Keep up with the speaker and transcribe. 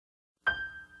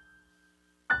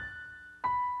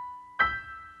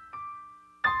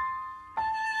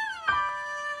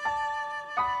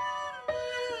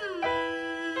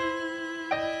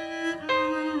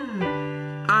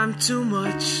too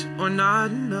much or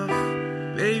not enough.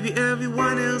 Maybe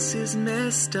everyone else is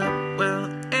messed up. Well,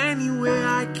 anyway,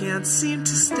 I can't seem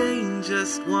to stay in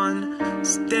just one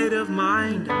state of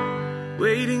mind,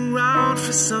 waiting round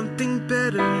for something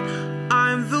better.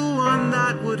 I'm the one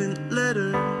that wouldn't let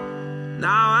her.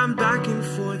 Now I'm back and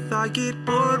forth, I get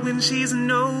bored when she's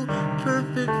no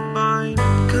perfect fine.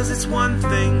 Cause it's one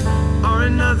thing or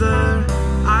another,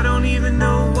 I don't even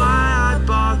know why I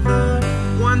bother.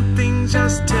 One thing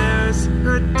just tears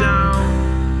her down.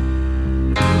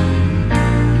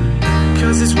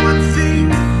 Cause it's one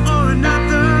thing or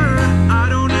another, I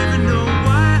don't even know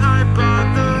why I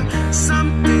bother.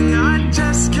 Something I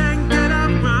just can't get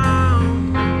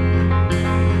around.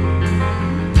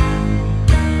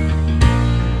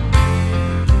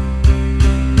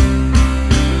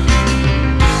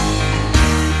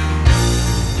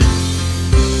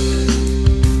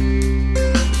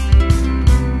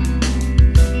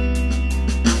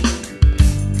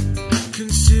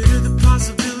 Consider the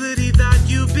possibility that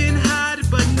you've been had,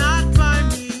 but not by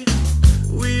me.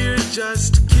 We're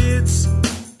just kids,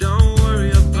 don't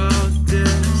worry about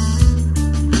this.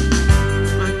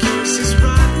 My course is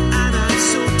run and I'm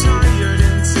so tired.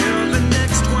 Until the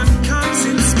next one comes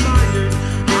inspired,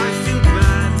 I feel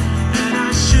bad and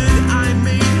I should. I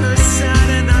made her sad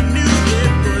and I knew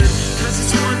it would. Cause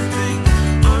it's one thing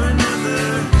or another,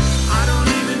 I don't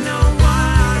even know why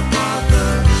I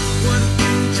bother. One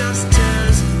thing just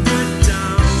tears her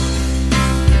down.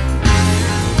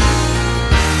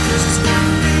 Cause it's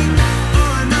one thing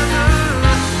or another,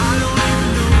 I don't even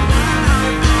know why I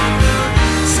bother.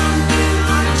 Something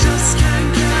I just can't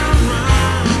get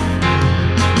around.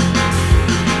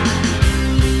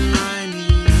 I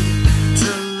need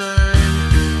to learn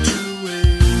to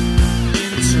wait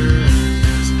in turn,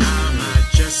 cause I might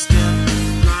just step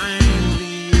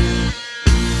blindly in.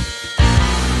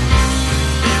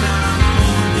 And I'm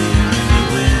only happy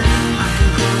when I can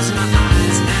close my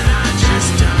eyes and I just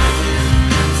dive in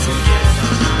and forget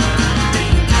about I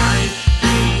think I'd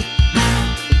be.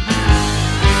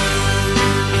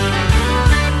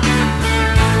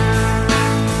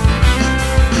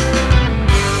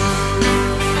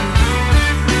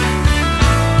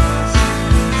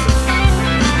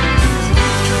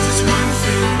 Cause it's one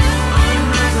thing or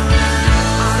another,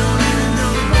 I don't even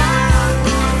know why I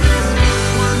bother.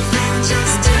 One thing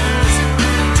just tears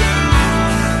me down.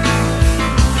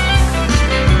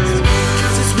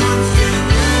 Cause it's one thing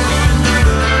or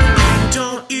another, I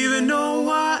don't even know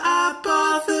why I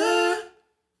bother.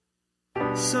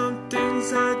 Some things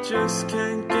I just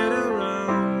can't get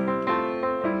around.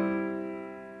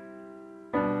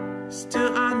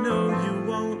 Still I know